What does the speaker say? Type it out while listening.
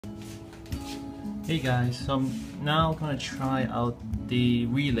Hey guys, so I'm now gonna try out the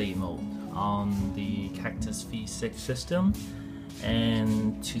relay mode on the Cactus V6 system,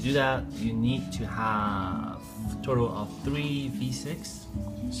 and to do that you need to have a total of 3 V6.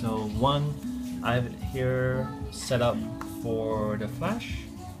 So one I have it here set up for the flash,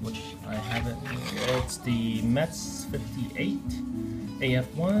 which I have it here. It's the Mets 58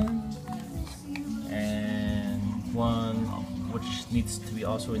 AF1, and one which needs to be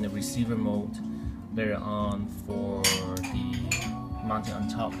also in the receiver mode later on for the mounting on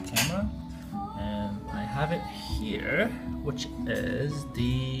top of the camera. And I have it here, which is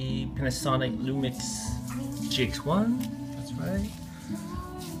the Panasonic Lumix GX1, that's right.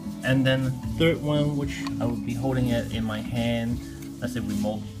 And then the third one, which I will be holding it in my hand as a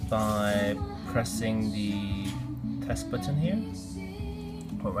remote by pressing the test button here.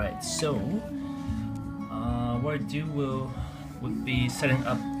 Alright, so what I do would be setting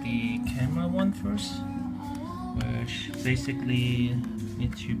up the camera one first, which basically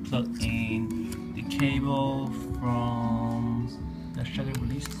need to plug in the cable from the shutter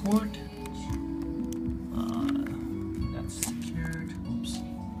release port. That's secured. Oops.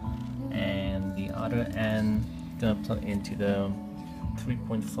 And the other end gonna plug into the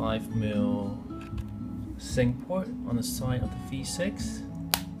 3.5mm sync port on the side of the V6.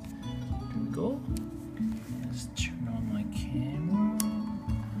 There we go. Let's turn on my camera.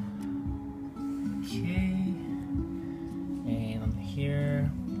 Okay. And on here,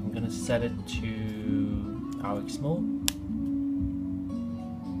 I'm gonna set it to RX mode.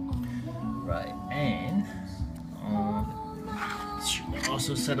 Right, and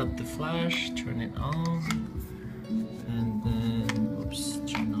also set up the flash, turn it on, and then oops,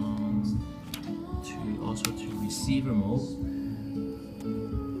 turn on to also to receiver mode.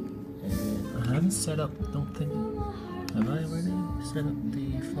 And I haven't set up, don't think, have I already set up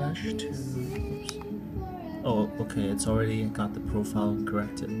the flash to, oops. Oh, okay, it's already got the profile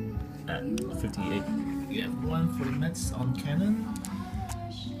corrected at 58. You have one for the Mets on Canon.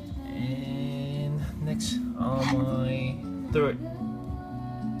 And next on my third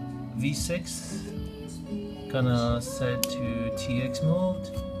V6, gonna set to TX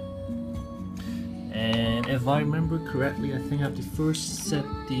mode. And if I remember correctly, I think I have to first set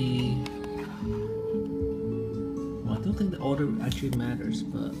the, well, I don't think the order actually matters,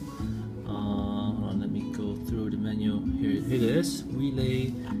 but hold on, let me go through the menu. Here it is,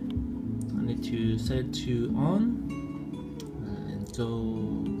 relay. I need to set it to on, and go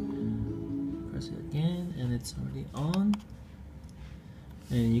press it again, and it's already on.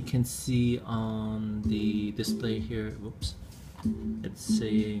 And you can see on the display here, whoops, it's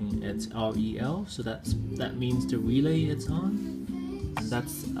saying it's REL, so that means the relay is on. And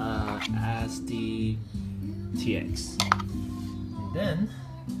that's as the TX. And then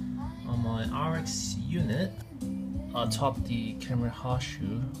on my RX unit, atop the camera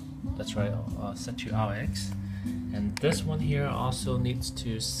horseshoe, that's right, set to RX. And this one here also needs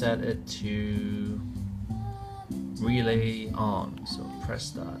to set it to relay on. So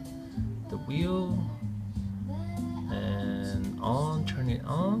press the wheel and on, turn it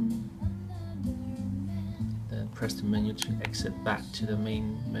on, then press the menu to exit back to the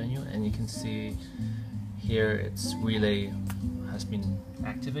main menu, and you can see here it's relay has been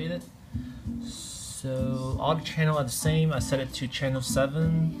activated. So all the channels are the same. I set it to channel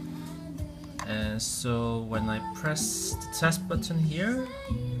 7, and so when I press the test button here,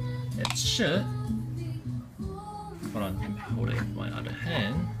 it should, hold on, I'm holding it with my other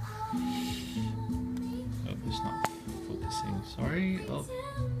hand. Oh, it's not focusing, sorry. Oh.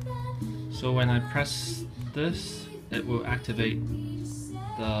 So when I press this, it will activate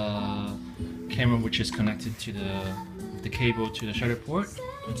the camera which is connected to the cable to the shutter port.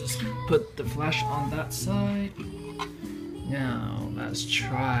 I'll just put the flash on that side. Now let's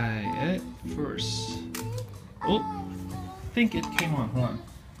try it first. Oh, I think it came on, hold on.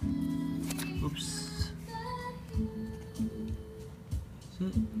 Oops.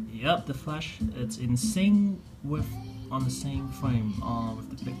 Yep, the flash, it's in sync with, on the same frame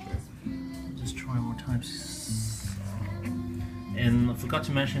with the picture. I'll just try more times. And I forgot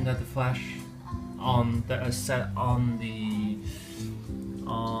to mention that the flash that is set on the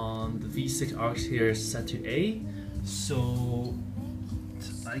V6 RX here is set to A, so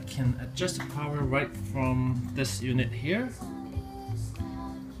I can adjust the power right from this unit here.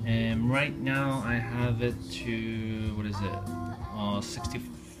 And right now I have it to, what is it,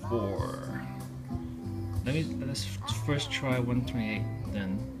 64. Let's first try 128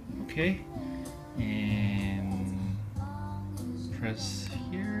 then. Okay, and press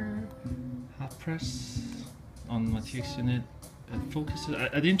here, half press on my TX unit. Focus.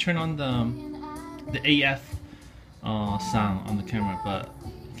 I didn't turn on the the AF sound on the camera, but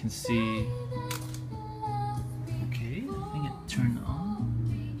you can see. Okay, I think it turned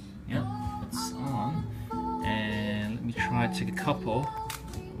on. Yep, it's on. And let me try to take a couple.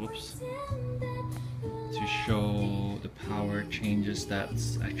 Whoops. To show the power changes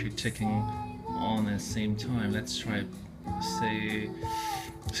that's actually ticking on at the same time. Let's try, say,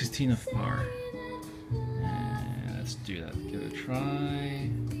 16 of power. And let's do that. Give it a try.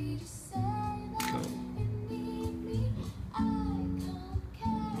 Go.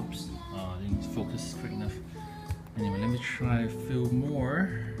 Oops. Oh, I didn't focus quick enough. Anyway, let me try a few more,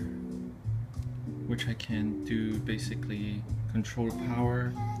 which I can do basically control the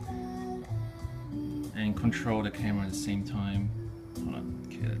power and control the camera at the same time. Hold on.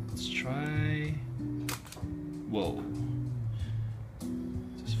 Okay, let's try. Whoa.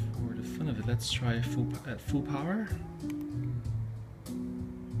 Just for the fun of it, let's try at full power.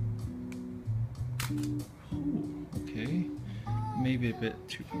 Oh, okay. Maybe a bit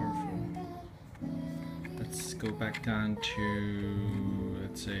too powerful. Let's go back down to,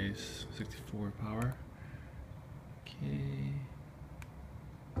 let's say, 64 power. Okay.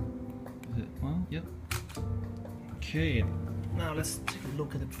 Is it on? Yep. Okay, now let's take a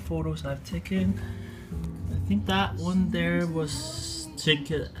look at the photos I've taken. I think that one there was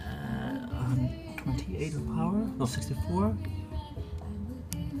taken at 28 of power, no 64.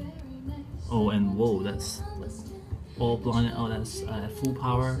 Oh, and whoa, that's all blinded out. That's full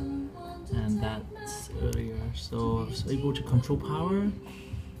power, and that's earlier. So I was able to control power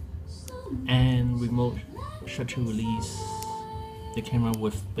and remote shutter release the camera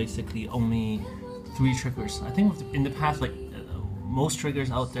with basically only 3 triggers. I think in the past, like most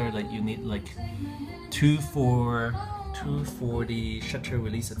triggers out there, like you need like two for the shutter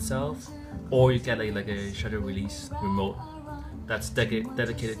release itself, or you get like a shutter release remote that's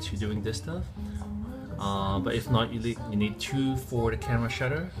dedicated to doing this stuff. But if not, you need 2 for the camera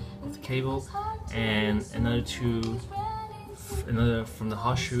shutter of the cable, and another from the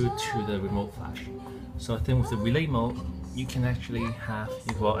hot shoe to the remote flash. So I think with the relay mode, you can actually have,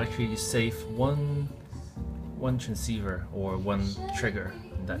 well, actually you save one transceiver or 1 trigger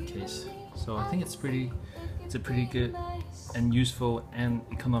in that case. So I think it's a pretty good and useful and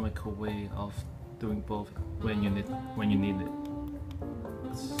economical way of doing both when you need it.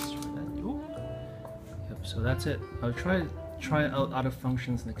 Let's try that. Oh. Yep. So that's it. I'll try out other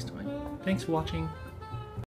functions next time. Thanks for watching.